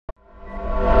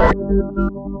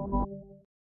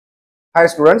Hi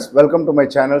students, welcome to my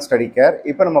channel Study Care.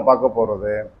 இப்போ நம்ம பார்க்க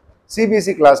போறது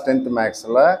CBSE class 10th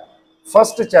mathsல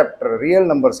first chapter real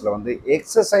numbersல வந்து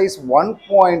exercise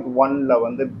 1.1ல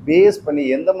வந்து பேஸ் பண்ணி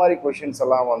எந்த மாதிரி questions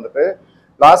எல்லாம் வந்துட்டு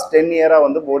last 10 year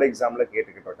வந்து board examல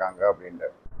கேட்டுக்கிட்டு இருக்காங்க அப்படினு.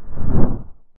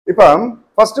 இப்போ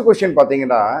first question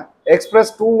பாத்தீங்கன்னா express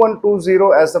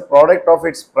 2120 as the product of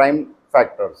its prime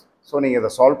factors. So நீங்க இத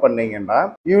சால்வ் பண்ணீங்கன்னா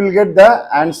you will get the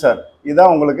answer.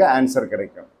 இதான் உங்களுக்கு ஆன்சர்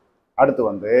கிடைக்கும். அடுத்து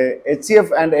வந்து HCF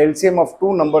and LCM of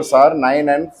two numbers are 9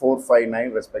 and 459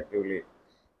 respectively.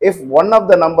 If one of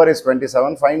the number is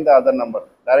 27, find the other number.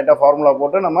 Direct formula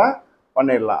போட்டு நம்ம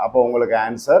பண்ணிடலாம். அப்போ உங்களுக்கு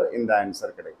ஆன்சர் இந்த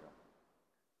ஆன்சர் கிடைக்கும்.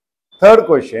 Third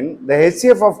question, the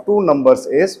HCF of two numbers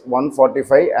is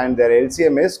 145 and their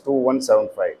LCM is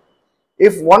 2175.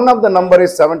 If one of the number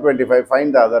is 725, find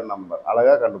the other number.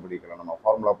 அழகா கண்டுபிடிக்கலாம் நம்ம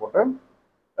ஃபார்முலா போட்டு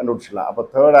கண்டுபிடிச்சலாம். அப்போ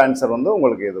third answer வந்து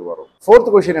உங்களுக்கு இது வரும். Fourth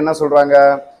question என்ன சொல்றாங்க?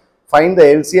 Find the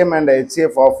LCM and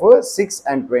HCF of 6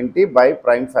 and 20 by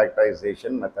prime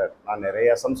factorization method. நான் நிறைய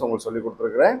சம்ஸ் உங்களுக்கு சொல்லி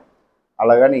கொடுத்துருக்கிறேன்.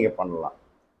 அழகா நீங்க பண்ணலாம்.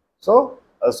 ஸோ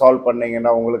அதை சால்வ்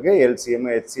பண்ணீங்கன்னா உங்களுக்கு LCM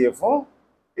HCF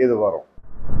இது வரும்.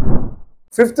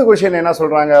 Fifth question என்ன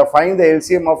சொல்றாங்க? Find the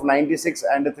LCM of 96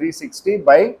 and 360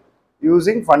 by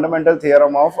using fundamental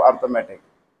theorem of arithmetic.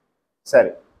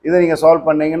 சரி, இதை நீங்க சால்வ்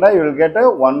பண்ணீங்கன்னா you will get a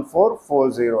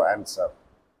 1440 answer.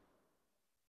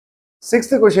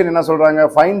 Sixth question என்ன சொல்றாங்க?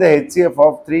 Find the HCF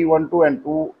of 312 and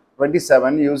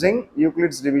 227 using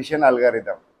Euclid's division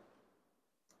algorithm.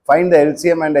 Find the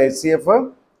LCM and HCF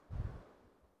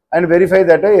and verify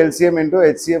that LCM into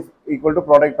HCF equal to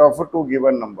product of two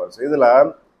given numbers. இதுல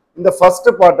இந்த first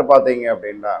part பாத்தீங்க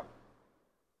அப்படின்னா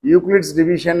Euclid's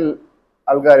division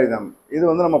algorithm இது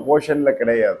வந்து நம்ம போர்ஷன்ல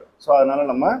கிடையாது. So அதனால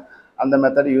நம்ம அந்த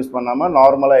மெத்தட் யூஸ் பண்ணாம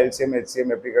நார்மலா LCM HCM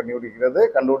எப்படி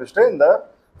கண்டுபிடிச்சிட்டு இந்த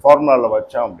ஃபார்முலால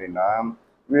வச்சோம் அப்படின்னா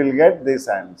we will get this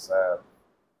answer.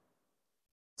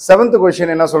 Seventh question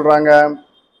என்ன சொல்றாங்க?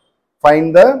 Find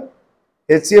the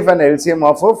HCF and LCM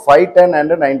of 510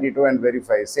 and 92 and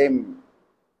verify. Same.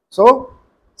 So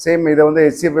same இதை வந்து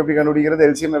HCF எப்படி கண்டுபிடிக்கிறது,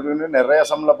 LCM எப்படி கண்டுபிடிக்கிறது நிறைய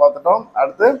சம்ல பார்த்துட்டோம்.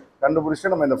 அடுத்து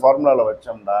கண்டுபிடிச்சிட்டு நம்ம இந்த ஃபார்முலால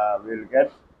வச்சோம்னா we will get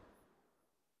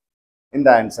இந்த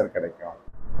ஆன்சர் கிடைக்கும்.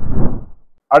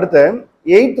 அடுத்து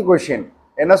 8th question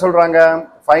என்ன சொல்றாங்க?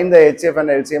 Find the HCF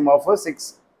and LCM of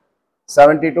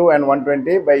 672 and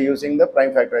 120 by using the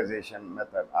prime factorization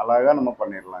method. அழகா நம்ம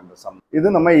பண்ணிடலாம் இந்த சம். இது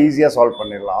நம்ம ஈஸியா சால்வ்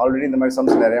பண்ணிடலாம். ஆல்ரெடி இந்த மாதிரி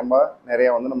சம்ஸ் நிறைய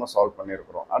வந்து நம்ம சால்வ்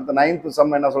பண்ணியிருக்கிறோம். அடுத்து 9th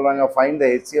சம் என்ன சொல்றாங்க? Find the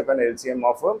HCF and LCM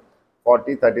of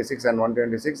 40, 36 and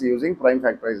 126 using prime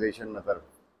factorization method.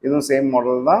 இதுவும் சேம்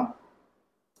மாடல் தான்.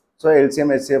 ஸோ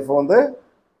LCM HCF வந்து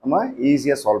நம்ம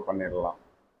ஈஸியா சால்வ் பண்ணிடலாம்.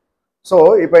 ஸோ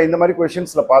இப்போ இந்த மாதிரி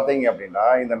கொஷின்ஸில் பார்த்தீங்க அப்படின்னா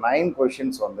இந்த 9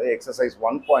 கொஷின்ஸ் வந்து எக்ஸசைஸ்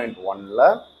 1.1ல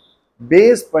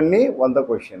பேஸ் பண்ணி வந்த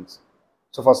கொஷின்ஸ்.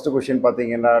 ஸோ ஃபர்ஸ்ட் கொஷின்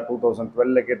பார்த்தீங்கன்னா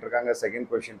 2012ல கேட்டிருக்காங்க, செகண்ட்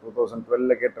கொஷின்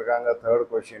 2012ல கேட்டிருக்காங்க, தேர்ட்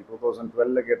கொஷின்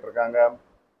 2012ல கேட்டிருக்காங்க,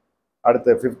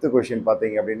 அடுத்து ஃபிஃப்த் கொஷின்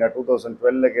பார்த்தீங்க அப்படின்னா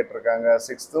 2012ல கேட்டிருக்காங்க,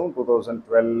 சிக்ஸ்த்தும்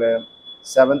 2012,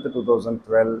 செவன்த்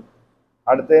 2012,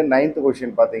 அடுத்து 9th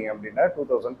கொஷின் பார்த்தீங்க அப்படின்னா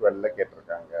 2012ல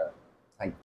கேட்டிருக்காங்க.